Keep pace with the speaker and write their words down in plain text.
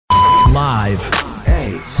Live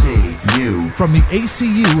ACU. from the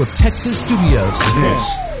ACU of Texas Studios.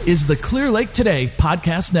 This is the Clear Lake Today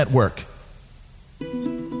Podcast Network.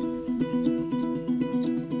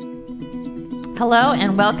 Hello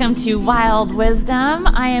and welcome to Wild Wisdom.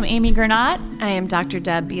 I am Amy Granat. I am Dr.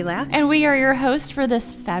 Deb Belak. And we are your hosts for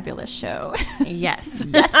this fabulous show. Yes.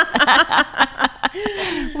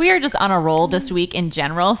 We are just on a roll this week in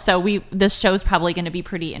general. So this show is probably going to be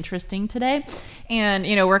pretty interesting today. And,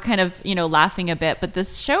 we're kind of, laughing a bit. But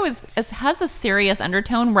this show has a serious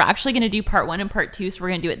undertone. We're actually going to do part 1 and part 2. So we're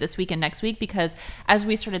going to do it this week and next week. Because as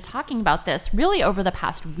we started talking about this, really over the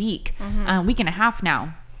past week, week and a half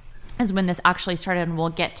now, is when this actually started, and we'll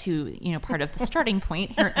get to part of the starting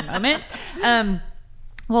point here in a moment.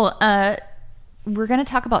 We're going to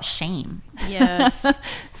talk about shame. Yes.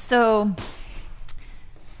 So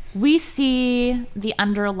we see the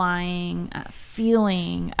underlying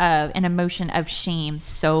feeling of an emotion of shame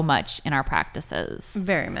so much in our practices.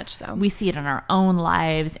 Very much so. We see it in our own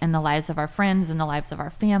lives, in the lives of our friends, in the lives of our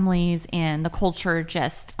families, and the culture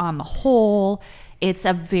just on the whole. It's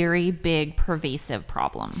a very big, pervasive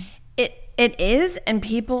problem. It is, and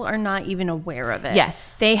people are not even aware of it.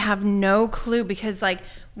 Yes. They have no clue, because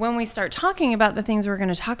when we start talking about the things we're going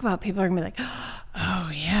to talk about, people are going to be like, oh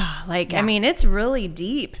yeah. I mean, it's really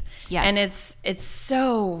deep. Yes. And it's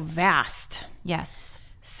so vast. Yes.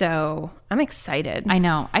 So I'm excited. I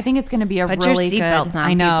know. I think it's going to be Put really your seatbelts good. on,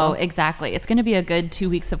 I know, people. exactly. It's going to be a good 2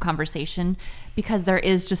 weeks of conversation, because there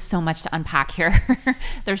is just so much to unpack here.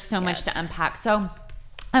 There's so much to unpack. So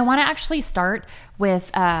I want to actually start with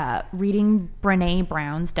reading Brené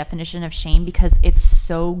Brown's definition of shame, because it's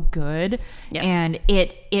so good. Yes. And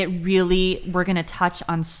it really, we're going to touch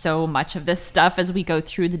on so much of this stuff as we go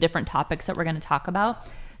through the different topics that we're going to talk about.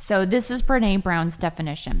 So this is Brené Brown's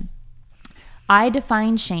definition. I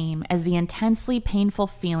define shame as the intensely painful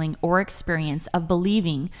feeling or experience of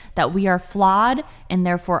believing that we are flawed and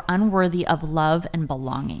therefore unworthy of love and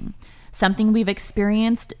belonging. Something we've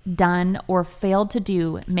experienced, done, or failed to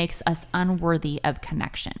do makes us unworthy of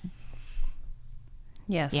connection.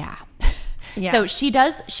 Yes. Yeah. Yeah. So she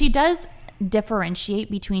does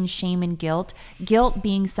differentiate between shame and guilt. Guilt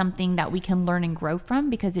being something that we can learn and grow from,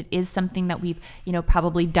 because it is something that we've,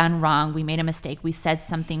 probably done wrong. We made a mistake. We said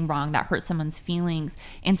something wrong that hurt someone's feelings.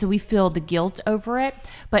 And so we feel the guilt over it.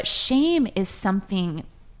 But shame is something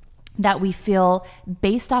that we feel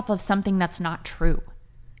based off of something that's not true.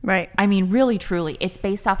 Right. I mean, really, truly, it's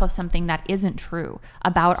based off of something that isn't true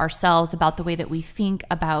about ourselves, about the way that we think,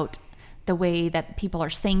 about the way that people are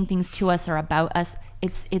saying things to us or about us.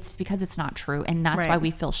 It's because it's not true. And that's why we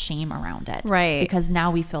feel shame around it. Right. Because now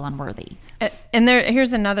we feel unworthy. And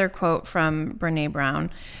here's another quote from Brené Brown.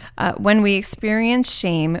 When we experience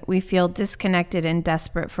shame, we feel disconnected and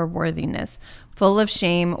desperate for worthiness. Full of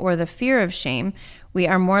shame or the fear of shame, we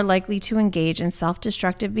are more likely to engage in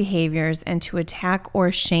self-destructive behaviors and to attack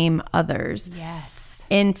or shame others. Yes.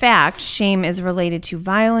 In fact, shame is related to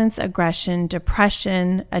violence, aggression,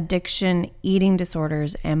 depression, addiction, eating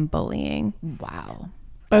disorders, and bullying. Wow.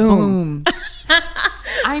 Boom.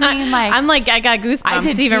 I mean, I got goosebumps I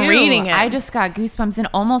did even too. reading it. I just got goosebumps, and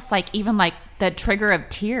almost even the trigger of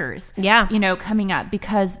tears. Yeah. Coming up,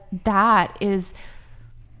 because that is...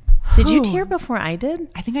 Did you tear before I did?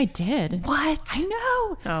 I think I did. What? I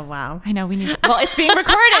know. Oh, wow. I know. Well, it's being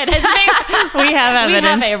recorded. We have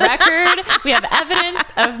evidence. We have a record. We have evidence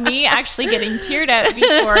of me actually getting teared up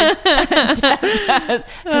before Deb does,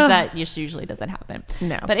 because that usually doesn't happen.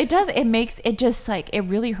 No. But it does. It makes it just it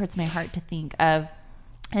really hurts my heart to think of.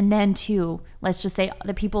 And then too, let's just say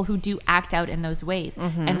the people who do act out in those ways,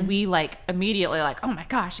 and we immediately oh my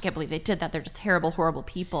gosh, I can't believe they did that. They're just terrible, horrible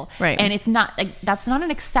people. Right. And it's not that's not an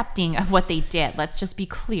accepting of what they did. Let's just be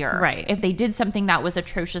clear. Right. If they did something that was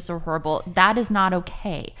atrocious or horrible, that is not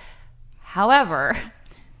okay. However,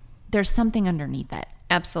 there's something underneath it.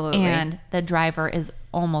 Absolutely. And the driver is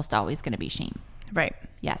almost always going to be shame. Right.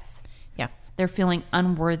 Yes. Yeah. They're feeling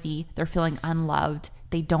unworthy. They're feeling unloved.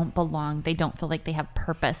 They don't belong. They don't feel like they have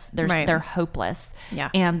purpose. They're hopeless. Yeah.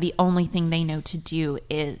 And the only thing they know to do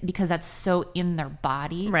is, because that's so in their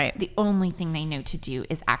body, right, the only thing they know to do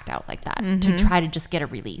is act out like that, to try to just get a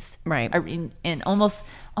release. Right. And almost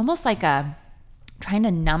like trying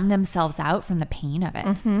to numb themselves out from the pain of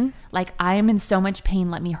it. Like, I am in so much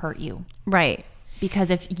pain, let me hurt you. Right.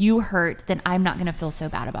 Because if you hurt, then I'm not going to feel so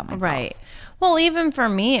bad about myself. Right. Well, even for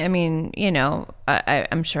me, I mean,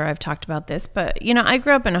 I'm sure I've talked about this, but, I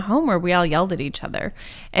grew up in a home where we all yelled at each other.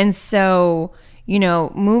 And so,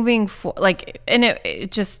 moving and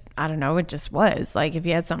it just, I don't know, it just was if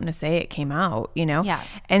you had something to say, it came out, Yeah.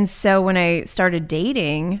 And so when I started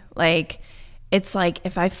dating, it's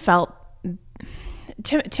if I felt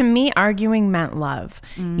to me, arguing meant love,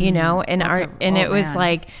 you know, and it was man.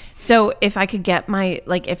 like, so if I could get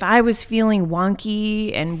if I was feeling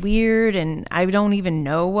wonky and weird and I don't even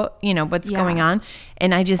know what's going on,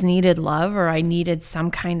 and I just needed love or I needed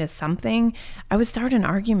some kind of something, I would start an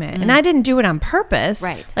argument. And I didn't do it on purpose.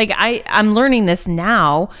 Right. Like I'm learning this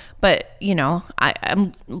now, but you know,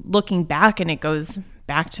 I'm looking back and it goes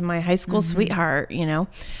back to my high school sweetheart, you know,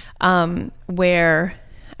 where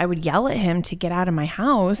I would yell at him to get out of my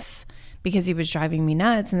house because he was driving me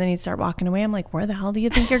nuts, and then he'd start walking away. I'm like, where the hell do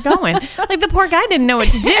you think you're going? Like, the poor guy didn't know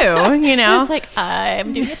what to do, you know? It's like,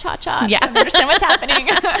 I'm doing a cha-cha. Yeah. I don't understand what's happening.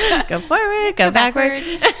 Go forward, go backward.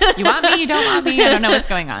 You want me, you don't want me. I don't know what's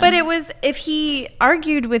going on. But it was, if he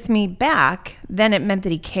argued with me back, then it meant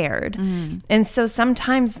that he cared. And so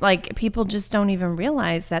sometimes, like, people just don't even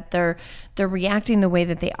realize that they're reacting the way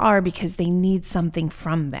that they are because they need something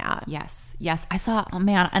from that. Yes. I saw, oh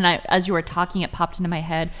man, and as you were talking, it popped into my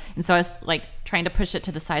head. And so I was like trying to push it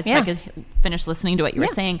to the side so I could finish listening to what you were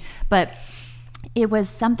saying. But it was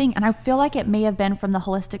something, and I feel like it may have been from the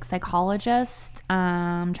holistic psychologist.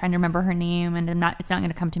 I'm trying to remember her name, and it's not going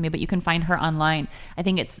to come to me, but you can find her online. I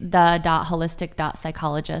think it's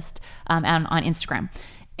the.holistic.psychologist on Instagram.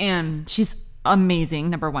 And she's amazing,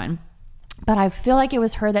 number one. But I feel like it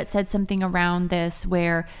was her that said something around this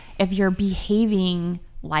where if you're behaving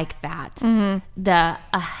like that,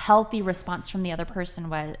 a healthy response from the other person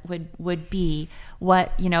would be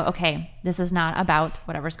what, you know, okay, this is not about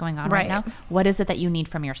whatever's going on right now. What is it that you need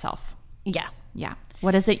from yourself? Yeah.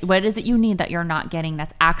 What is it you need that you're not getting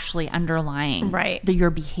that's actually underlying your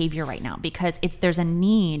behavior right now? Because there's a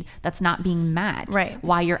need that's not being met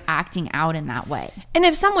while you're acting out in that way. And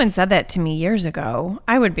if someone said that to me years ago,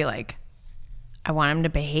 I would be like, I want him to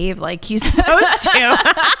behave like he's supposed to.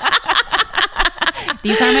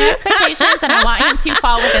 These are my expectations, and I want him to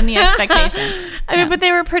fall within the expectation. I mean, but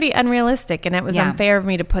they were pretty unrealistic, and it was unfair of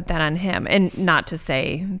me to put that on him. And not to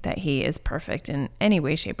say that he is perfect in any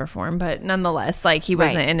way, shape, or form, but nonetheless, like, he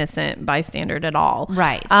wasn't innocent bystander at all.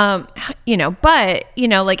 Right. You know, but, you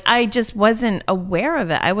know, like, I just wasn't aware of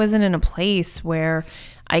it. I wasn't in a place where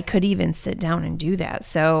I could even sit down and do that.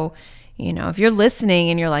 So, you know, if you're listening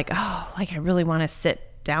and you're like, oh, like, I really want to sit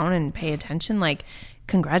down and pay attention, like,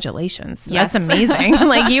 congratulations. Yes. That's amazing.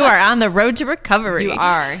 Like, you are on the road to recovery. You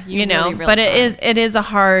are. You know, really but are. it is a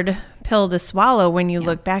hard pill to swallow when you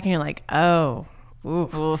look back and you're like, oh,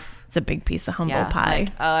 oof. It's a big piece of humble pie.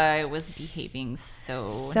 Like, I was behaving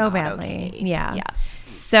so badly. Okay. Yeah.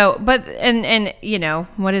 So, but, and you know,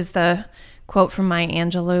 what is the quote from Maya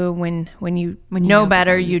Angelou? When you know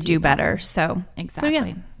better, you do better. So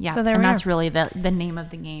exactly. So there and we that's are. really the name of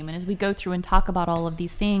the game. And as we go through and talk about all of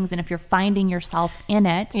these things, and if you're finding yourself in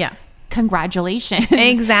it, congratulations.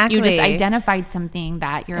 Exactly. You just identified something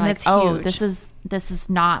that you're And like, that's oh, huge. this is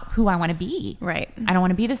not who I want to be. Right. I don't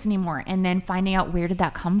want to be this anymore. And then finding out, where did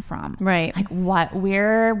that come from? Right. Like,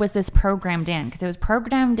 where was this programmed in? Because it was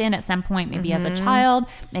programmed in at some point, maybe as a child,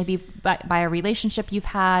 maybe by a relationship you've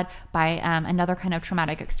had, by another kind of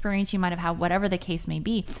traumatic experience you might have had, whatever the case may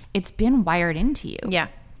be. It's been wired into you. Yeah.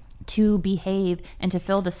 To behave and to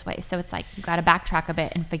feel this way. So it's like, you got to backtrack a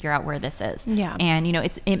bit and figure out where this is. Yeah. And you know,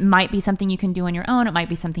 it might be something you can do on your own. It might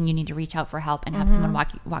be something you need to reach out for help and have someone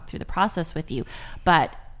walk through the process with you.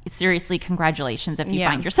 But seriously, congratulations if you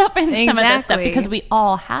find yourself in some of this stuff, because we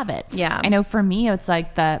all have it. Yeah. I know for me, it's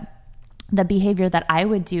like the behavior that I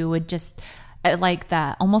would do would just like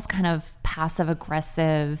the almost kind of passive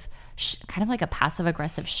aggressive, kind of like a passive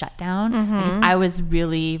aggressive shutdown. Like, if I was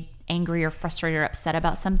really angry or frustrated or upset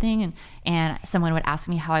about something, and someone would ask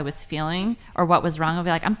me how I was feeling or what was wrong, I'd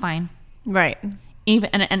be like, I'm fine. Right.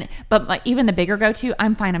 But like, even the bigger go-to,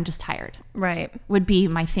 I'm fine, I'm just tired. Right. Would be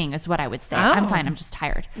my thing, is what I would say. I'm fine, I'm just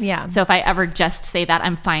tired. Yeah. So if I ever just say that,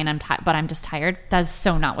 I'm fine, but I'm just tired, that's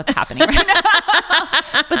so not what's happening right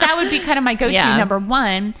now. But that would be kind of my go-to. Number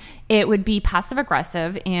one, it would be passive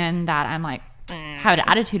aggressive in that I'm like, have an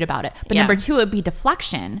attitude about it. But number two, it would be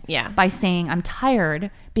deflection. By saying I'm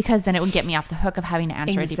tired, because then it would get me off the hook of having to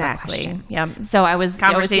answer a deeper question. Yep. So I was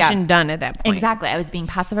conversation done at that point. Exactly. I was being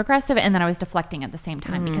passive aggressive, and then I was deflecting at the same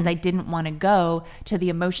time because I didn't want to go to the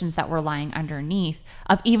emotions that were lying underneath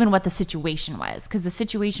of even what the situation was. Because the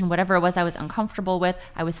situation, whatever it was I was uncomfortable with,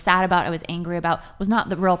 I was sad about, I was angry about, was not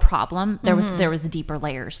the real problem. There was deeper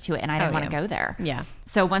layers to it, and I didn't want to go there. Yeah.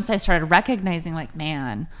 So once I started recognizing, like,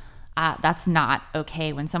 man, that's not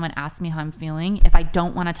okay. When someone asks me how I'm feeling, if I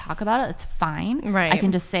don't want to talk about it, it's fine. Right. I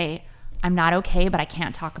can just say, I'm not okay, but I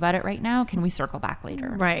can't talk about it right now. Can we circle back later?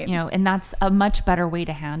 Right. You know, and that's a much better way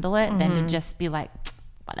to handle it than to just be like,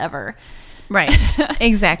 whatever. Right.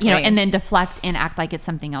 Exactly. You know, and then deflect and act like it's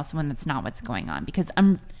something else when it's not what's going on, because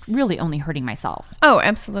I'm really only hurting myself. Oh,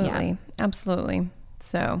 absolutely. Absolutely.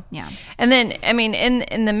 So, Yeah. And then, I mean,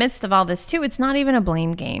 in the midst of all this too, it's not even a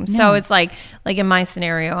blame game. So it's like in my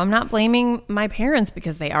scenario, I'm not blaming my parents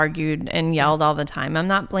because they argued and yelled all the time. I'm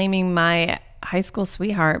not blaming my high school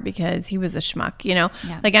sweetheart because he was a schmuck, you know,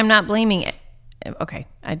 like I'm not blaming it. Okay.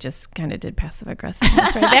 I just kind of did passive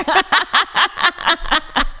aggressiveness right there.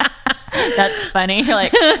 That's funny. You're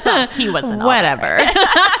like, well, he wasn't. Whatever.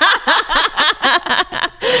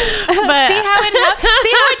 But see how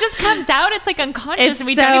it just comes out? It's like unconscious, It's and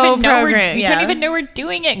we so don't even know programmed, we don't even know we're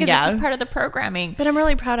doing it, because it's just part of the programming. But I'm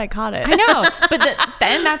really proud I caught it. I know, but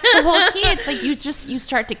then that's the whole key. It's like you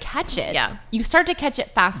start to catch it. Yeah. You start to catch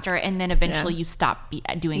it faster, and then eventually you stop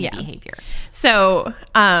doing the behavior. So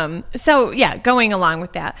yeah, going along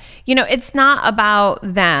with that, you know, it's not about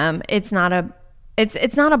them. It's not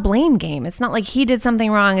a blame game. It's not like he did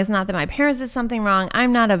something wrong. It's not that my parents did something wrong.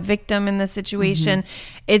 I'm not a victim in this situation.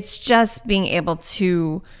 It's just being able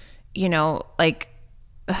to, you know, like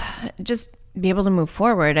just be able to move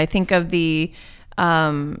forward. I think of the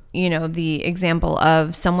you know, the example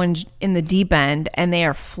of someone in the deep end and they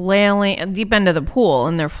are flailing, deep end of the pool,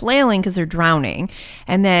 and they're flailing because they're drowning.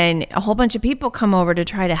 And then a whole bunch of people come over to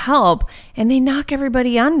try to help, and they knock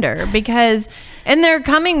everybody under and they're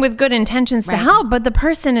coming with good intentions to help, but the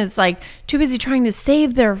person is like too busy trying to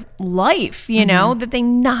save their life, you know, that they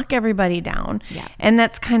knock everybody down. Yeah. And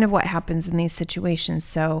that's kind of what happens in these situations.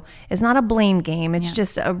 So it's not a blame game. It's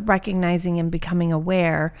just a recognizing and becoming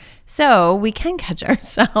aware, so we can catch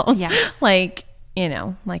ourselves. Yes. Like, you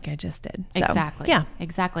know, like I just did. So, Exactly. Yeah.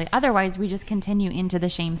 Exactly. Otherwise, we just continue into the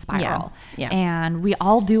shame spiral. Yeah. And we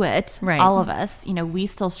all do it. Right. All of us. You know, we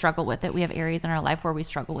still struggle with it. We have areas in our life where we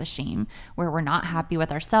struggle with shame, where we're not happy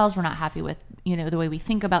with ourselves. We're not happy with, you know, the way we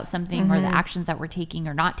think about something or the actions that we're taking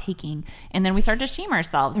or not taking. And then we start to shame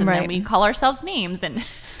ourselves. And then we call ourselves names. And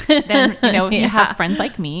then, you know, if you have friends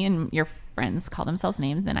like me and your friends call themselves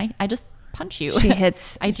names, then I just punch you. She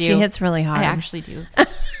hits. I do. She hits really hard. I actually do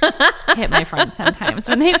hit my friends sometimes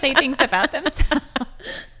when they say things about themselves.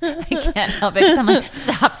 I can't help it. I'm like,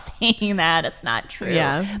 stop saying that. It's not true.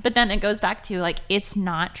 Yeah. But then it goes back to like, it's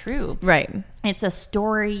not true. Right. It's a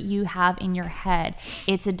story you have in your head.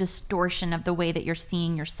 It's a distortion of the way that you're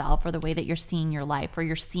seeing yourself or the way that you're seeing your life or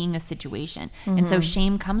you're seing a situation. And so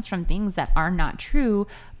shame comes from things that are not true,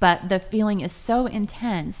 but the feeling is so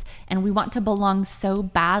intense and we want to belong so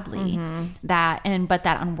badly that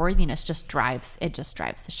unworthiness just drives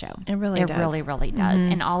the show. It really does. It really, really does.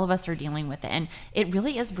 And all of us are dealing with it. And it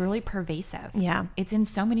really is really pervasive. Yeah. It's in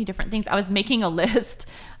so many different things. I was making a list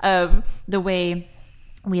of the way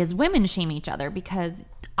we as women shame each other, because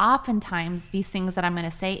oftentimes these things that I'm going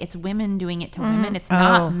to say, it's women doing it to women. It's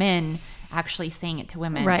not men actually saying it to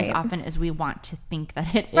women as often as we want to think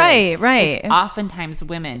that it is. Right. It's oftentimes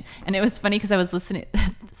women. And it was funny because I was listening.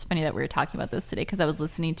 It's funny that we were talking about this today, because I was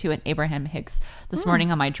listening to an Abraham Hicks this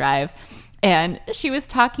morning on my drive. And she was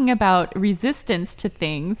talking about resistance to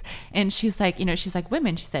things. And she's like,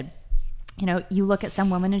 women, she said, you know, you look at some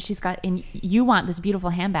woman and you want this beautiful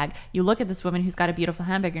handbag. You look at this woman who's got a beautiful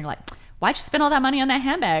handbag and you're like, why'd you spend all that money on that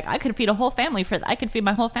handbag? I could feed my whole family for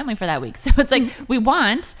that week. So it's like we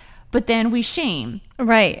want, but then we shame.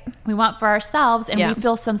 Right. We want for ourselves and we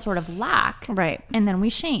feel some sort of lack. Right. And then we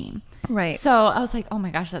shame. Right. So I was like, oh my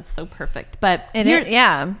gosh, that's so perfect. But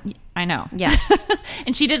yeah. I know. Yeah.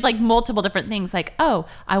 And she did like multiple different things, like, oh,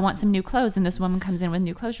 I want some new clothes. And this woman comes in with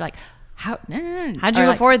new clothes. You're like, how'd you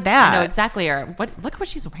afford that? I know exactly. Or look at what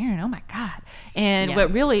she's wearing. Oh my God. And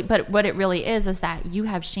what it really is that you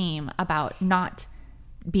have shame about not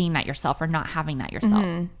being that yourself or not having that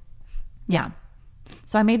yourself. Yeah.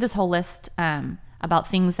 So I made this whole list about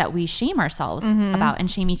things that we shame ourselves about and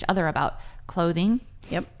shame each other about: clothing,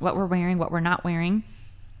 what we're wearing, what we're not wearing,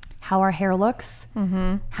 how our hair looks,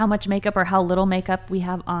 how much makeup or how little makeup we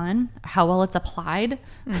have on, how well it's applied,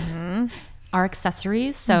 our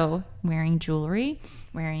accessories, so wearing jewelry,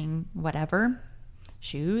 wearing whatever,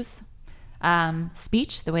 shoes,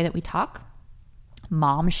 speech, the way that we talk,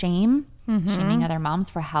 mom shame, shaming other moms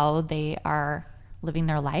for how they are living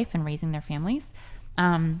their life and raising their families,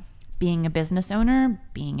 being a business owner,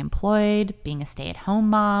 being employed, being a stay-at-home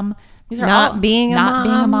mom. These are not all being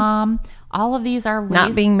a mom. All of these are ways,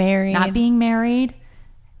 not being married.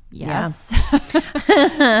 Yes.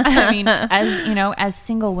 I mean, as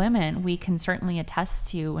single women, we can certainly attest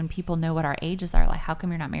to when people know what our ages are, like, how come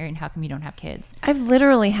you're not married and how come you don't have kids? I've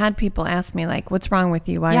literally had people ask me, like, what's wrong with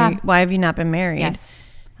you? Why have you not been married? Yes.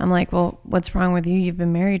 I'm like, well, what's wrong with you? You've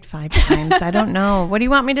been married 5 times. I don't know. What do you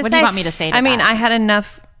want me to say? What do you want me to say to I mean, that? I had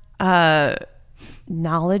enough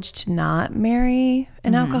knowledge to not marry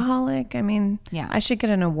an alcoholic. I mean, Yeah. I should get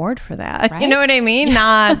an award for that. Right? You know what I mean?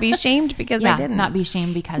 Not be shamed because I didn't. not be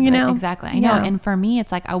shamed because You of know? it. Exactly. I know. Yeah. And for me,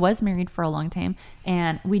 it's like I was married for a long time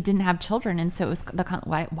and we didn't have children. And so it was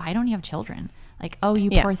why don't you have children? Like, oh, you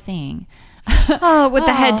Yeah. poor thing. Oh, with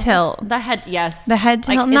the head it's- tilt. The head, yes. The head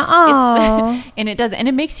tilt. It's- No. it's- and it does. And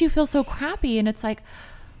it makes you feel so crappy. And it's like,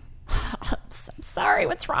 I'm sorry,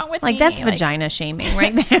 what's wrong with me? Like that's vagina shaming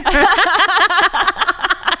right there.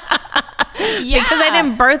 Yeah. Because I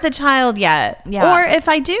didn't birth a child yet. Yeah. Or if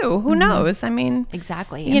I do, who knows? I mean,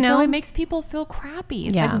 Exactly. You And so know? it makes people feel crappy.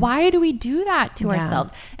 It's Yeah. like, why do we do that to Yeah.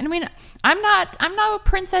 ourselves? And I mean, I'm not a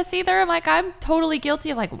princess either. Like, I'm totally guilty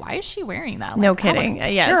of like, why is she wearing that? Like, No that kidding. looks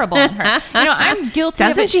Yes. terrible on her. You know, I'm guilty of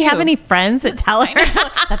doesn't it she have too. any friends that tell her?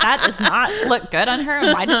 that does not look good on her?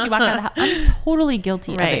 And why does she walk out of the house? I'm totally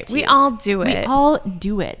guilty of Right. it too. We all do it. We all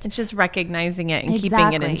do it. It's just recognizing it and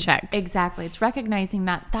keeping it in check. Exactly. It's recognizing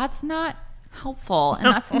that that's not helpful and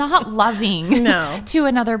that's not loving No. to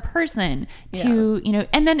another person to, you know,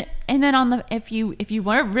 and then on the, if you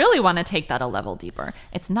really want to take that a level deeper,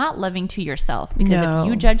 it's not loving to yourself because No. if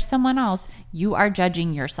you judge someone else, you are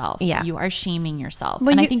judging yourself. Yeah. You are shaming yourself. Well,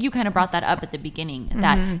 and I you- think you kind of brought that up at the beginning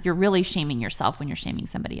that you're really shaming yourself when you're shaming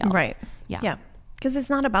somebody else. Right. Yeah. Yeah. Because it's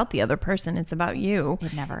not about the other person. It's about you.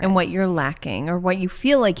 It never and is. what you're lacking or what you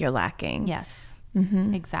feel like you're lacking. Yes.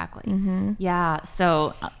 Mm-hmm. Exactly. Yeah.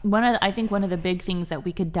 So I think one of the big things that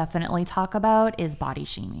we could definitely talk about is body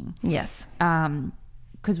shaming. Yes.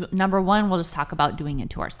 Because number one, we'll just talk about doing it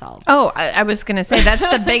to ourselves. Oh, I was going to say that's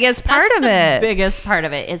the biggest part of it. Biggest part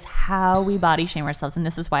of it is how we body shame ourselves, and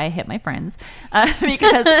this is why I hit my friends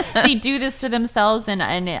because they do this to themselves, and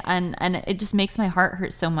it just makes my heart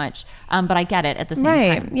hurt so much. But I get it at the same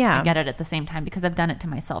Right, time. yeah. I get it at the same time because I've done it to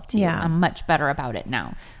myself too. Yeah. I'm much better about it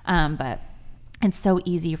now. But it's so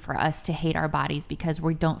easy for us to hate our bodies because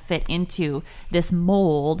we don't fit into this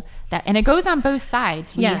mold that, and it goes on both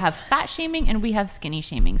sides. We Yes. have fat shaming and we have skinny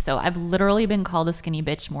shaming. So I've literally been called a skinny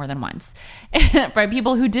bitch more than once by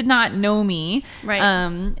people who did not know me. Right.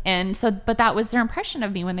 And so, but that was their impression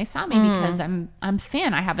of me when they saw me because I'm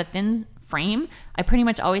thin. I have a thin frame. I pretty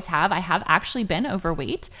much always have. I have actually been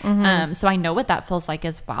overweight. So I know what that feels like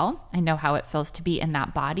as well. I know how it feels to be in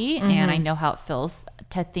that body and I know how it feels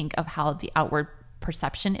to think of how the outward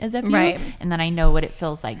perception is of you. Right. And then I know what it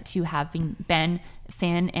feels like to having been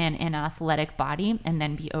thin and in an athletic body and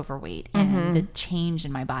then be overweight and the change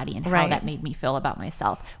in my body and how Right. that made me feel about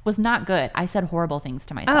myself was not good. I said horrible things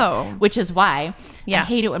to myself, Oh. which is why Yeah. I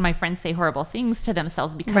hate it when my friends say horrible things to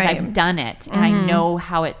themselves because Right. I've done it and I know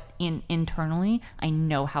how it internally, I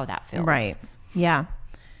know how that feels. Right. Yeah.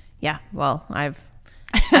 Yeah. Well, I've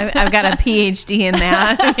got a PhD in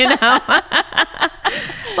that, you know.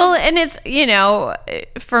 Well, and it's, you know,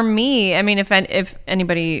 for me, I mean, if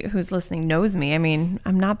anybody who's listening knows me, I mean,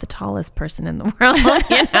 I'm not the tallest person in the world,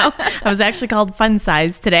 you know. I was actually called fun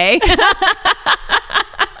size today.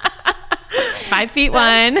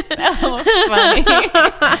 5'1". Funny.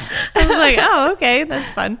 I was like, oh, okay, that's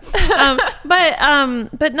fun.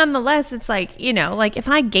 But nonetheless, it's like, you know, like if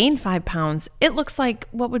I gain 5 pounds, it looks like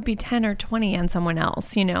what would be 10 or 20 on someone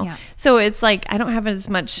else, you know? Yeah. So it's like, I don't have as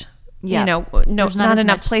much, Yeah. you know, There's not as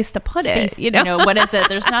enough much place to put space, it, you know? what is it?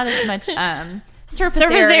 There's not as much surface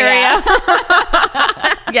Surface area.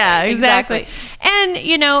 Yeah, exactly. Exactly. And,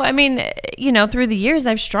 you know, I mean, you know, through the years,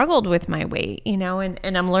 I've struggled with my weight, you know, and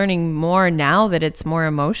I'm learning more now that it's more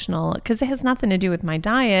emotional because it has nothing to do with my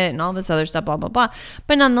diet and all this other stuff, blah, blah, blah.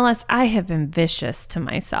 But nonetheless, I have been vicious to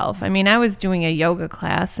myself. I mean, I was doing a yoga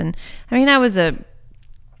class and I mean, I was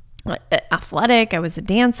athletic. I was a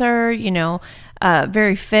dancer, you know,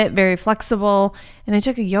 very fit, very flexible. And I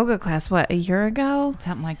took a yoga class, a year ago?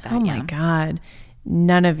 Something like that. Oh yeah. my God.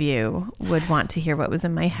 None of you would want to hear what was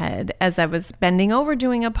in my head as I was bending over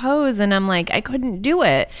doing a pose. And I'm like, I couldn't do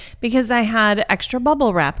it because I had extra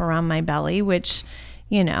bubble wrap around my belly, which,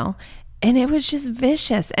 you know, and it was just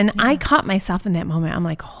vicious. And I caught myself in that moment. I'm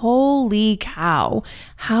like, holy cow,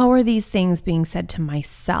 how are these things being said to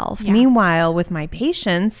myself? Yeah. Meanwhile, with my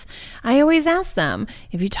patients, I always ask them,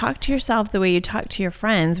 if you talk to yourself the way you talk to your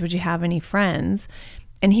friends, would you have any friends?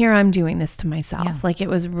 And here I'm doing this to myself. Yeah. Like it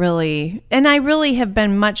was really, and I really have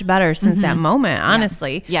been much better since that moment,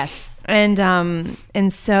 honestly. Yes. And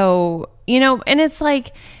so, you know, and it's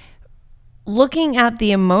like looking at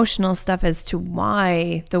the emotional stuff as to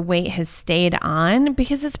why the weight has stayed on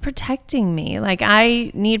because it's protecting me. Like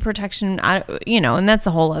I need protection, you know, and that's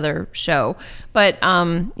a whole other show. But,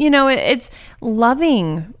 you know, it's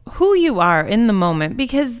loving who you are in the moment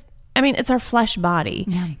because I mean, it's our flesh body,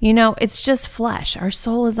 you know, it's just flesh. Our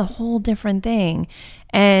soul is a whole different thing.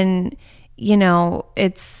 And,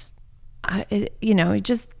 it's,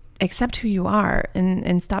 just accept who you are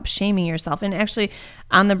and stop shaming yourself. And actually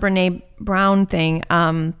on the Brene Brown thing,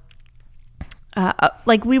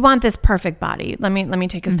 like we want this perfect body. Let me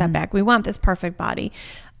take a step back. We want this perfect body.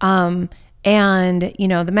 And,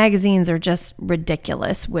 the magazines are just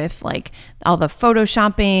ridiculous with like all the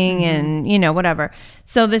photoshopping and, whatever.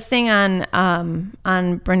 So this thing on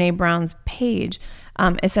Brene Brown's page,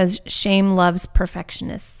 it says shame loves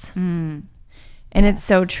perfectionists. And it's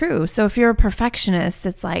so true. So if you're a perfectionist,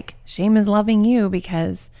 it's like shame is loving you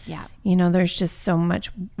because, there's just so much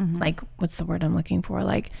like, what's the word I'm looking for?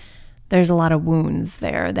 Like, there's a lot of wounds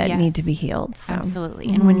there that need to be healed. So. Absolutely.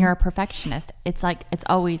 And when you're a perfectionist, it's like, it's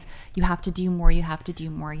always, you have to do more, you have to do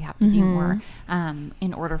more, you have to do more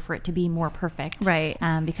in order for it to be more perfect. Right.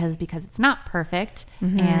 Because it's not perfect.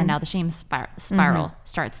 And now the shame spiral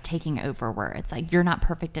starts taking over where it's like, you're not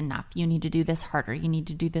perfect enough. You need to do this harder. You need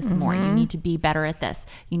to do this more. You need to be better at this.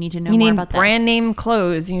 You need to know more about this. You need brand name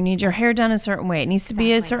clothes. You need your hair done a certain way. It needs to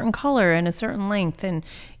be a certain color and a certain length and,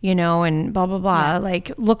 and blah, blah, blah.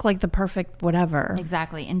 Like look like the perfect whatever.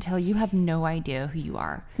 Exactly. Until you have no idea who you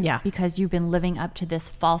are. Yeah. Because you've been living up to this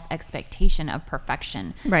false expectation of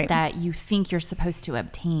perfection that you think you're supposed to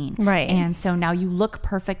obtain. Right. And so now you look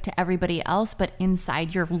perfect to everybody else, but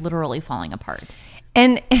inside you're literally falling apart.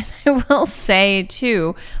 And I will say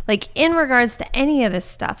too, like in regards to any of this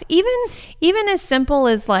stuff, even as simple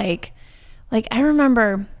as like I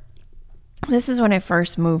remember this is when I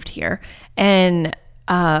first moved here and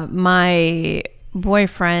my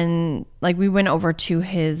boyfriend, like we went over to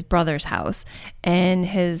his brother's house and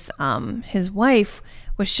his wife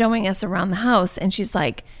was showing us around the house and she's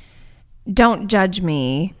like, don't judge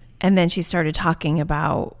me. And then she started talking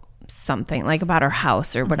about something like about her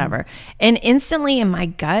house or whatever. And instantly in my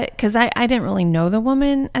gut, cause I didn't really know the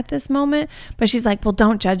woman at this moment, but she's like, well,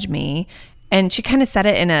 don't judge me. And she kind of said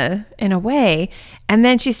it in a way. And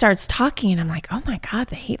then she starts talking and I'm like, oh my God,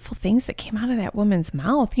 the hateful things that came out of that woman's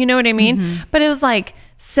mouth. You know what I mean? But it was like,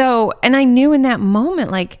 so, and I knew in that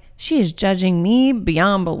moment, like she is judging me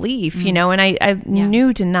beyond belief, and I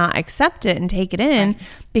knew to not accept it and take it in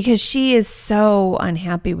because she is so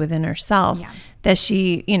unhappy within herself that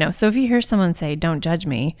she, so if you hear someone say, don't judge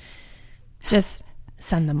me, just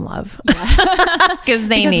send them love because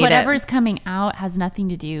they need it. Whatever's coming out has nothing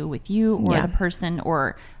to do with you or the person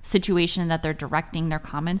or situation that they're directing their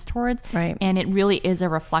comments towards. Right. And it really is a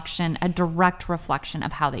direct reflection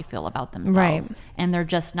of how they feel about themselves. Right. And they're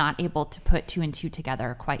just not able to put two and two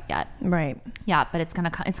together quite yet. Right. Yeah. But it's going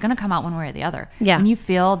to come out one way or the other. Yeah. When you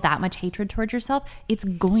feel that much hatred towards yourself, it's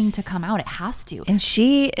going to come out. It has to. And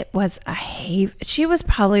she was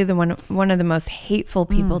probably one of the most hateful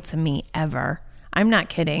people to me ever. I'm not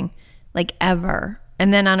kidding, like ever.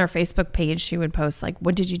 And then on her Facebook page, she would post like,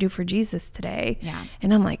 what did you do for Jesus today? Yeah.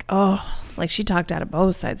 And I'm like, oh, like she talked out of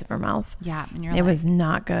both sides of her mouth. Yeah. And it was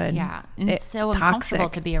not good. Yeah. And it's so uncomfortable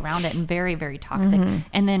to be around it and very, very toxic.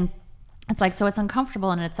 And then it's like, so it's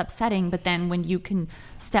uncomfortable and it's upsetting. But then when you can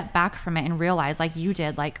step back from it and realize like you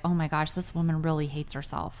did, like, oh my gosh, this woman really hates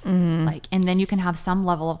herself. Like, and then you can have some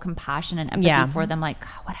level of compassion and empathy for them. Like,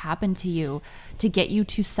 what happened to you to get you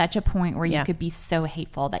to such a point where you could be so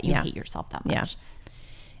hateful that you hate yourself that much? Yeah.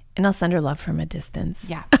 And I'll send her love from a distance.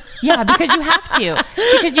 Yeah. Yeah. Because you have to.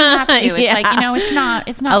 It's like,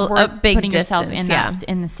 it's not worth putting yourself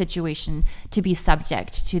in the situation to be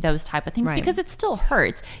subject to those type of things because it still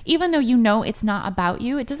hurts. Even though it's not about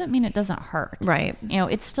you, it doesn't mean it doesn't hurt. Right.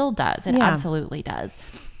 It still does. It absolutely does.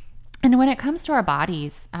 And when it comes to our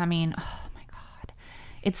bodies, I mean, oh my God,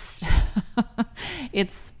 it's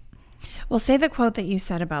well, say the quote that you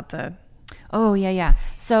said about the. Oh, yeah.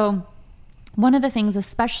 So one of the things,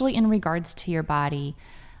 especially in regards to your body,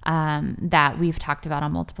 that we've talked about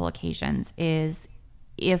on multiple occasions is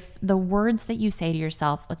if the words that you say to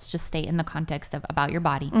yourself, let's just stay in the context of about your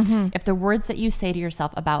body. If the words that you say to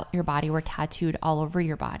yourself about your body were tattooed all over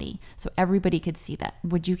your body so everybody could see that,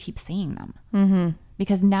 would you keep saying them?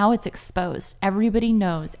 Because now it's exposed. Everybody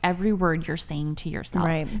knows every word you're saying to yourself.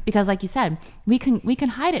 Right. Because like you said, we can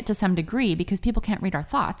hide it to some degree because people can't read our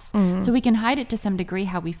thoughts. So we can hide it to some degree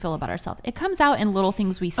how we feel about ourselves. It comes out in little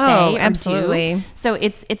things we say or do. So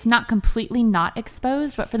it's not completely not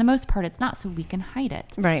exposed, but for the most part it's not, so we can hide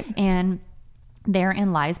it. Right. And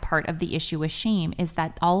therein lies part of the issue with shame is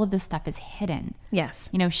that all of this stuff is hidden. Yes.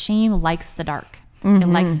 Shame likes the dark. It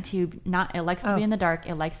likes to be in the dark.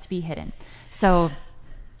 It likes to be hidden. So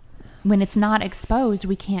when it's not exposed,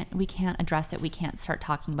 we can't address it. We can't start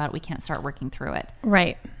talking about it. We can't start working through it.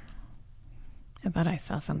 Right. I thought I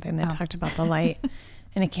saw something that talked about the light.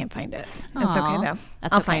 And I can't find it. It's Aw, okay though.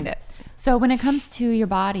 that's I'll okay. find it. So when it comes to your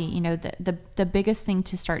body, you know, the biggest thing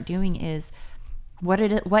to start doing is what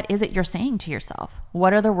is it you're saying to yourself?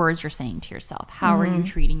 What are the words you're saying to yourself? How are you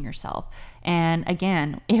treating yourself? And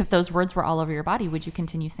again, if those words were all over your body, would you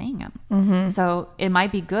continue saying them? So it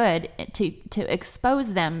might be good to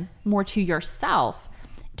expose them more to yourself,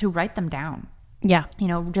 to write them down. Yeah. You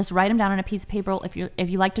know, just write them down on a piece of paper. If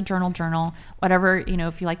you like to journal, whatever, you know,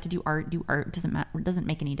 if you like to do art, doesn't matter, doesn't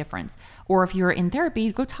make any difference. Or if you're in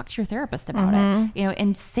therapy, go talk to your therapist about it, you know,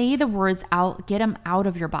 and say the words out, get them out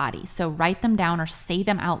of your body. So write them down or say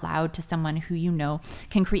them out loud to someone who, you know,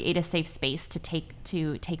 can create a safe space to take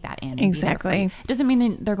that in. And be there for Exactly. you. It doesn't mean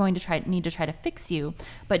that they're going to need to try to fix you,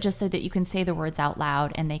 but just so that you can say the words out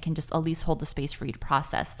loud and they can just at least hold the space for you to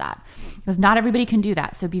process that. Because not everybody can do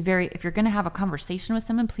that. So if you're going to have a conversation with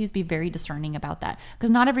someone, please be very discerning about that, because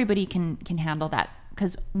not everybody can handle that.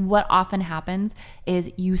 Because what often happens is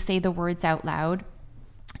you say the words out loud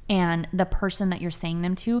and the person that you're saying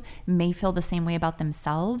them to may feel the same way about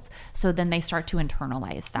themselves. So then they start to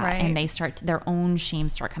internalize that, Right. and their own shame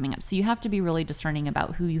start coming up. So you have to be really discerning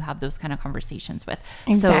about who you have those kind of conversations with.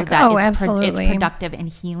 Exactly. So that Oh, it's absolutely. productive and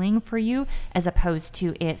healing for you, as opposed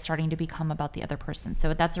to it starting to become about the other person.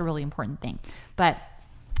 So that's a really important thing. But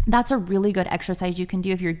that's a really good exercise you can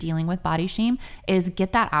do if you're dealing with body shame, is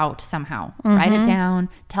get that out somehow. Write it down,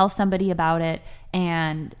 tell somebody about it,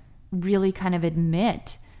 and really kind of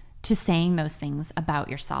admit to saying those things about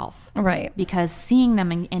yourself. Right. Because seeing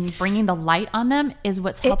them and bringing the light on them is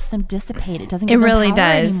what helps them dissipate. It doesn't It give them really power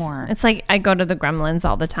does. anymore. It's like I go to the Gremlins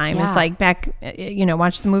all the time. Yeah. It's like back, you know,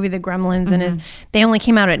 watch the movie The Gremlins, and they only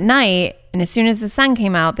came out at night, and as soon as the sun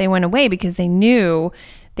came out, they went away because they knew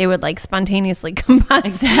they would like spontaneously combust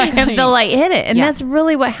Exactly. if the light hit it. And Yeah. that's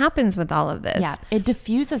really what happens with all of this. Yeah, it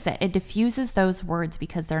diffuses it. It diffuses those words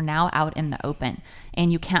because they're now out in the open and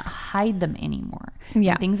you can't hide them anymore.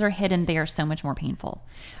 Yeah. When things are hidden, they are so much more painful.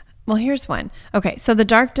 Well, here's one. Okay, so the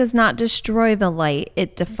dark does not destroy the light,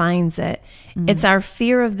 it defines it. It's our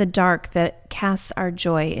fear of the dark that casts our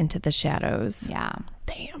joy into the shadows. Yeah.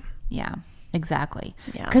 Damn. Yeah, exactly.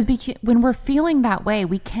 Yeah. Because when we're feeling that way,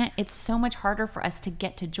 it's so much harder for us to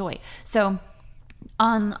get to joy. So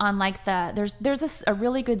on like there's a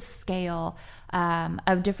really good scale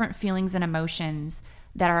of different feelings and emotions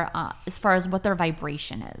that are as far as what their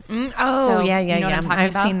vibration is. Oh, So, yeah. you know what I'm talking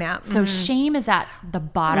I've about? seen that. So shame is at the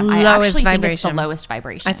bottom. Lowest I actually think it's vibration. the lowest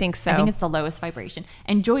vibration. I think so. I think it's the lowest vibration.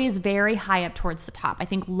 And joy is very high up towards the top. I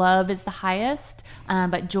think love is the highest,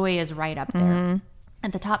 but joy is right up there.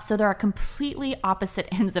 At the top. So there are completely opposite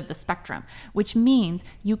ends of the spectrum, which means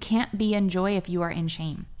you can't be in joy if you are in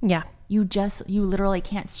shame. Yeah. You literally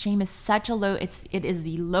can't. Shame is such a low, it is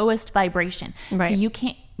the lowest vibration. Right. So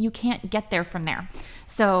you can't get there from there.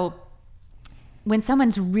 So when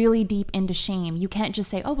someone's really deep into shame, you can't just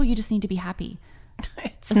say, oh, well, you just need to be happy.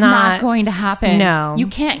 It's It's not going to happen. No. You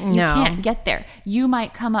can't No. get there. You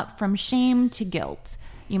might come up from shame to guilt.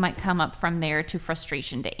 You might come up from there to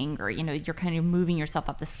frustration to anger. You know, you're kind of moving yourself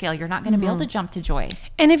up the scale. You're not going to be able to jump to joy.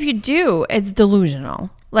 And if you do, it's delusional.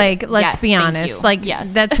 Like, let's Yes, be thank honest. you. Like,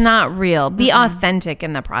 Yes. that's not real. Be authentic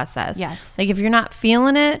in the process. Yes. Like, if you're not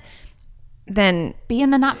feeling it, then Be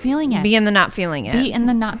in the not feeling it. be in the not feeling it. Be in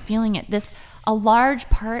the not feeling it. A large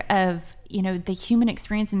part of, you know, the human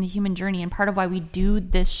experience and the human journey, and part of why we do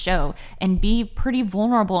this show and be pretty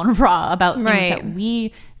vulnerable and raw about things Right. that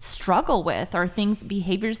we struggle with, or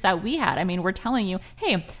behaviors that we had. I mean, we're telling you,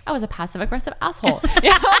 hey, I was a passive aggressive asshole.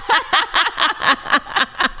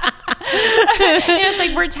 It's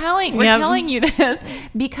like we're telling you this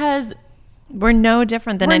because We're no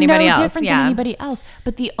different than we're anybody no else. different yeah. than anybody else.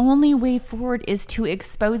 But the only way forward is to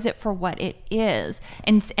expose it for what it is,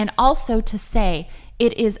 and also to say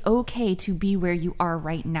it is okay to be where you are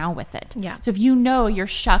right now with it. Yeah. So if you know you're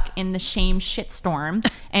stuck in the shame shitstorm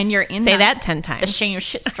and you're in Say that 10 times. the shame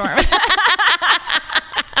shitstorm.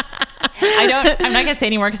 I'm not gonna say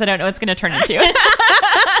anymore because I don't know what it's gonna turn into.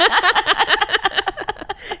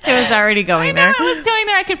 It was already going there. I was going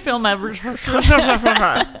there. I could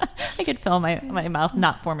feel my mouth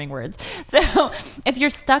not forming words. So if you're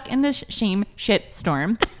stuck in this shame shit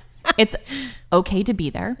storm, it's okay to be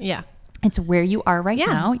there. Yeah. It's where you are right Yeah.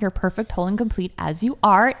 now. You're perfect, whole, and complete as you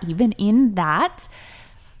are, even in that.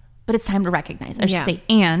 But it's time to recognize. I should Yeah. say,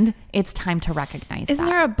 and it's time to recognize Isn't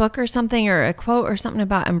that. there a book or something or a quote or something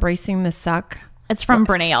about embracing the suck? It's from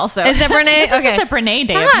Brene also. Is it Brene? This is Okay. just a Brene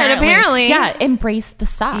day. God, apparently. Yeah, embrace the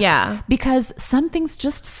suck. Yeah. Because some things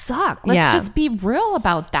just suck. Let's Yeah. just be real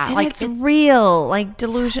about that. And like it's real. Like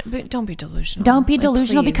delusion. Don't be delusional. Don't be Like,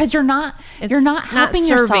 delusional please. because you're not It's not not helping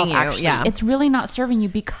serving yourself you, actually. yeah. It's really not serving you,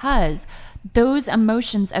 because those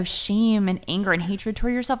emotions of shame and anger and hatred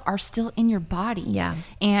toward yourself are still in your body. Yeah.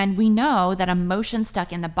 And we know that emotion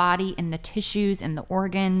stuck in the body, in the tissues, in the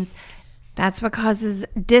organs. That's what causes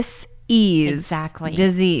dis-ease. Exactly.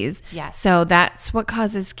 Disease. Yes. So that's what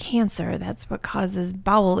causes cancer. That's what causes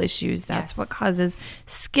bowel issues. That's Yes. what causes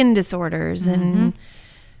skin disorders and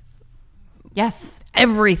Yes.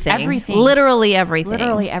 everything. Everything. Literally everything.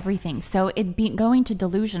 Literally everything. So going to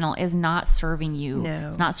delusional is not serving you. No.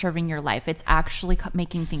 It's not serving your life. It's actually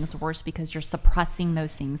making things worse because you're suppressing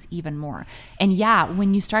those things even more. And yeah,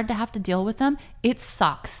 when you start to have to deal with them, it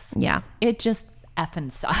sucks. Yeah. It just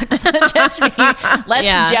effing sucks.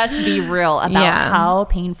 Let's just be real about how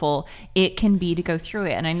painful it can be to go through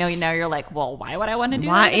it. And I know now you're like, well, why would I want to do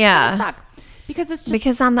that? It's gonna suck. Because it's just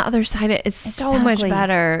Because on the other side, it is so much Exactly.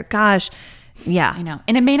 better. Gosh. Yeah. I know.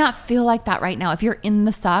 And it may not feel like that right now. If you're in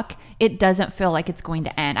the suck, it doesn't feel like it's going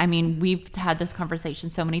to end. I mean, we've had this conversation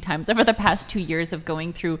so many times over the past 2 years of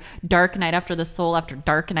going through dark night after the soul after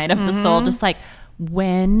dark night of the soul. Just like,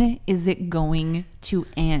 when is it going to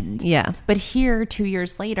end? Yeah. But here, 2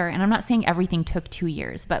 years later, and I'm not saying everything took 2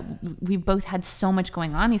 years, but we've both had so much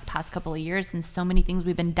going on these past couple of years and so many things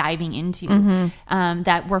we've been diving into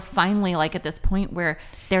that we're finally like at this point where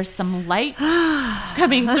there's some light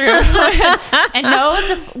coming through. And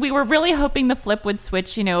no, we were really hoping the flip would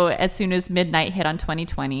switch, as soon as midnight hit on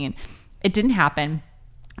 2020, and it didn't happen.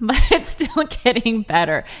 But it's still getting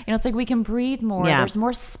better. It's like we can breathe more. Yeah. There's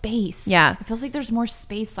more space. Yeah. It feels like there's more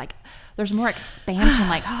space. Like there's more expansion.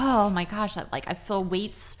 Like, oh my gosh, I feel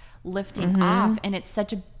weights lifting off, and it's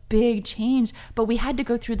such a big change. But we had to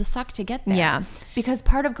go through the suck to get there. Yeah. Because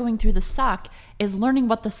part of going through the suck is learning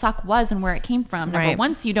what the suck was and where it came from. Number Right.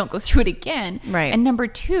 one, so you don't go through it again. Right. And number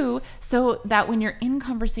two, so that when you're in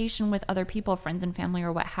conversation with other people, friends and family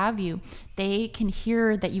or what have you, they can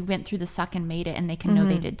hear that you went through the suck and made it, and they can know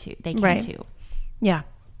they did too. They can Right. too. Yeah.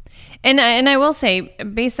 And I will say,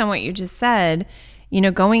 based on what you just said,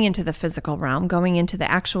 going into the physical realm, going into the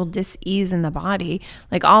actual dis-ease in the body,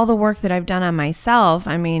 like all the work that I've done on myself.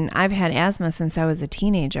 I mean, I've had asthma since I was a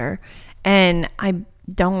teenager, and I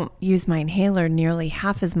don't use my inhaler nearly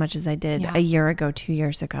half as much as I did Yeah. a year ago, 2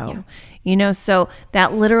 years ago. So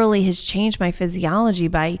that literally has changed my physiology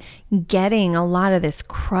by getting a lot of this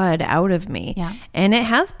crud out of me. Yeah. And it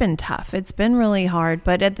has been tough. It's been really hard,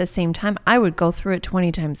 but at the same time, I would go through it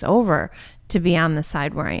 20 times over to be on the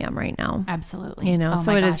side where I am right now. Absolutely.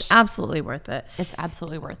 So it is absolutely worth it. It's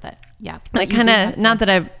absolutely worth it. Yeah. I kind of, not that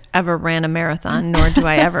I've ever ran a marathon, nor do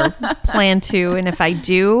I ever plan to. And if I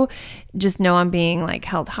do, just know I'm being like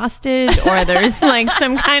held hostage, or there's like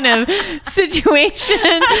some kind of situation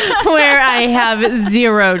where I have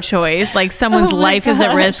zero choice. Like someone's life is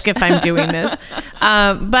at risk if I'm doing this.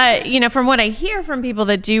 But, from what I hear from people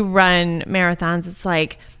that do run marathons, it's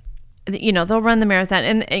like, they'll run the marathon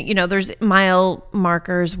and, there's mile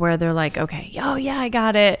markers where they're like, okay, oh yeah, I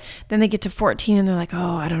got it. Then they get to 14 and they're like,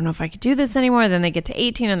 oh, I don't know if I could do this anymore. Then they get to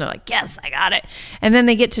 18 and they're like, yes, I got it. And then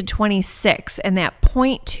they get to 26 and that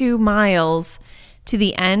 0.2 miles to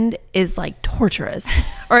the end is like torturous.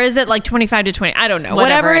 Or is it like 25 to 20? I don't know.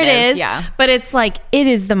 Whatever it is. Yeah. But it's like, it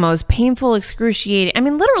is the most painful, excruciating. I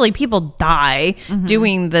mean, literally people die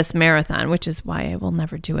doing this marathon, which is why I will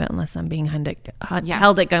never do it unless I'm being held at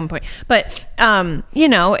gunpoint. But,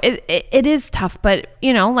 it is tough. But,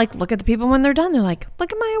 like look at the people when they're done. They're like,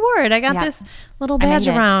 look at my award. I got this little badge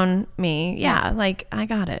made it. around me. Yeah. Like I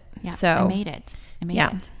got it. Yeah. So I made it.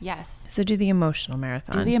 Yeah. Yes. So do the emotional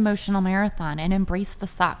marathon. Do the emotional marathon and embrace the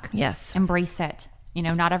suck. Yes. Embrace it.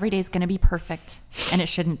 Not every day is going to be perfect, and it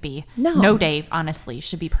shouldn't be. No day, honestly,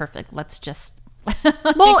 should be perfect. Let's just.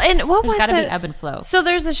 Well, and what was There's got to it? be ebb and flow. So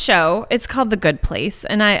there's a show. It's called The Good Place,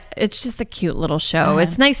 and it's just a cute little show.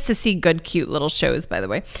 It's nice to see good, cute little shows, by the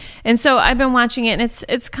way. And so I've been watching it, and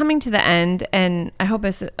it's coming to the end. And I hope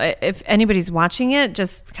if anybody's watching it,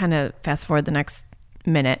 just kind of fast forward the next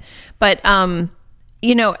minute. But at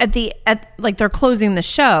they're closing the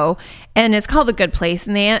show, and it's called The Good Place,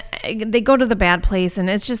 and they go to the bad place, and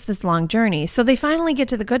it's just this long journey. So they finally get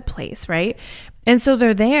to the good place, right? And so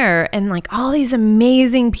they're there, and like all these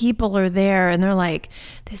amazing people are there, and they're like,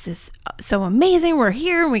 this is so amazing. We're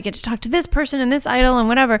here, and we get to talk to this person and this idol and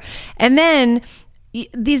whatever. And then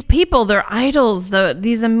these people, their idols,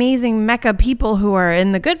 these amazing Mecca people who are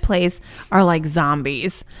in the good place are like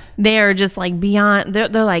zombies. They're just like beyond, they're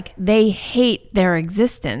like, they hate their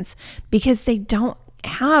existence because they don't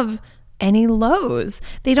have any lows.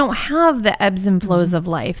 They don't have the ebbs and flows of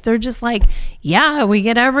life. They're just like, yeah, we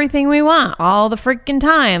get everything we want all the freaking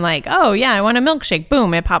time. Like, oh yeah, I want a milkshake.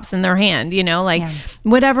 Boom, it pops in their hand.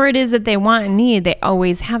 Whatever it is that they want and need, they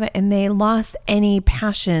always have it. And they lost any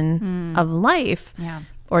passion of life. Yeah.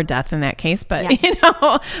 Or death in that case, but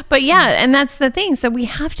Yeah. and that's the thing. So we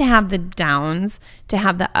have to have the downs to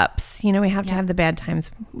have the ups. We have to have the bad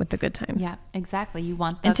times with the good times. Yeah, exactly. You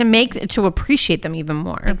want and to appreciate them even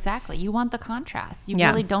more. Exactly. You want the contrast. You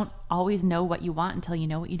really don't always know what you want until you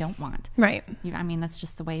know what you don't want. Right. That's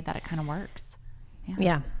just the way that it kind of works.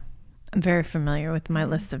 Yeah. I'm very familiar with my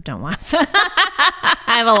list of don't wants.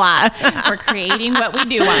 I have a lot. We're creating what we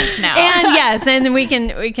do wants now. And yes, and we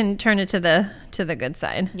can turn it to the good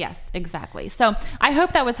side. Yes, exactly. So I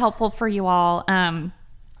hope that was helpful for you all.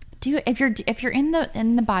 If you're in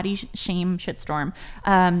the body shame shitstorm,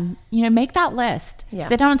 make that list. Yeah.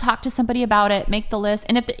 Sit down and talk to somebody about it. Make the list.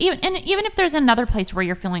 And even if there's another place where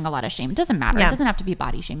you're feeling a lot of shame, it doesn't matter. Yeah. It doesn't have to be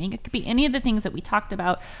body shaming. It could be any of the things that we talked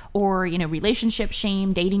about, or relationship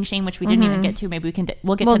shame, dating shame, which we didn't even get to. Maybe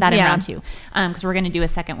we'll get to that in round 2, because we're going to do a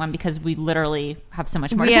second one because we literally have so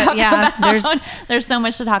much more to talk about. There's so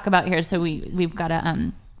much to talk about here, so we've got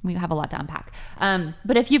to we have a lot to unpack.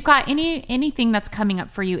 But if you've got anything that's coming up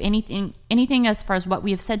for you, anything as far as what we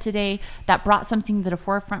have said today that brought something to the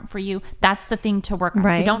forefront for you, that's the thing to work on.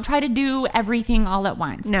 Right. So don't try to do everything all at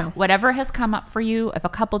once. No. Whatever has come up for you, if a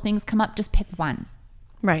couple things come up, just pick one.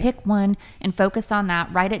 Right. Pick one and focus on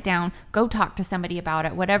that. Write it down. Go talk to somebody about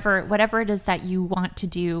it. Whatever it is that you want to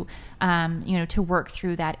do, to work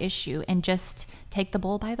through that issue, and just take the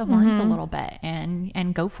bull by the horns a little bit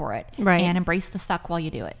and go for it. Right. And embrace the suck while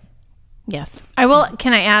you do it. Yes. I will.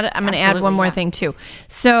 Can I add? I'm going to add one more thing too.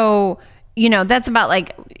 So, that's about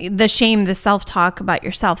like the shame, the self-talk about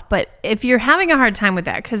yourself. But if you're having a hard time with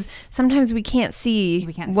that, because sometimes we can't see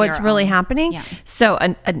what's really happening. Yeah. So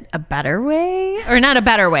a better way, or not a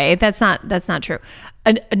better way, that's not true.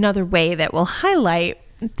 Another way that will highlight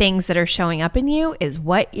things that are showing up in you is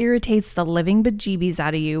what irritates the living bejeebies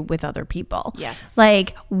out of you with other people. Yes.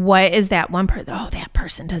 Like, what is that one person? Oh, that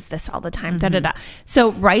person does this all the time.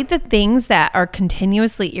 So write the things that are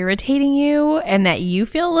continuously irritating you and that you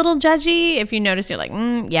feel a little judgy. If you notice, you're like,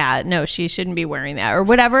 yeah, no, she shouldn't be wearing that, or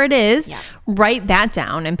whatever it is. Yeah. Write that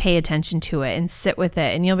down and pay attention to it and sit with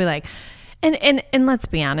it, and you'll be like, And let's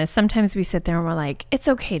be honest, sometimes we sit there and we're like, it's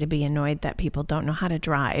okay to be annoyed that people don't know how to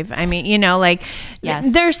drive. I mean,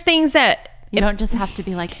 Yes. There's things that You don't just have to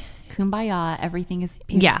be like, kumbaya, everything is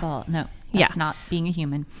beautiful. No, that's not being a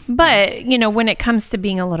human. But, when it comes to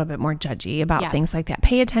being a little bit more judgy about things like that,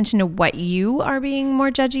 pay attention to what you are being more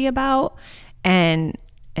judgy about and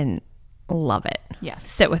love it. Yes.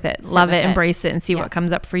 Sit with it. Love it. Embrace it and see what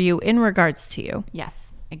comes up for you in regards to you.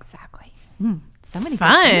 Yes, exactly. So many good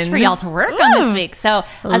Fun. things for y'all to work on this week. So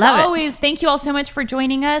as Love it. always, thank you all so much for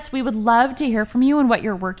joining us. We would love to hear from you and what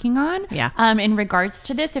you're working on. Yeah. In regards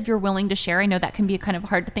to this, if you're willing to share, I know that can be a kind of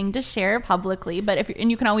hard thing to share publicly, but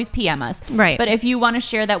and you can always PM us. Right. But if you want to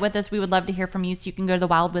share that with us, we would love to hear from you. So you can go to the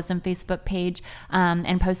Wild Wisdom Facebook page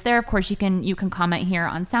and post there. Of course, you can comment here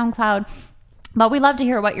on SoundCloud. But we love to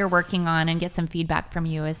hear what you're working on and get some feedback from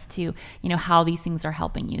you as to, how these things are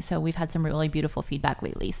helping you. So we've had some really beautiful feedback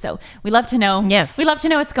lately. So we love to know. Yes. We love to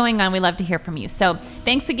know what's going on. We love to hear from you. So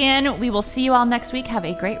thanks again. We will see you all next week. Have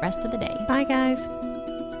a great rest of the day. Bye, guys.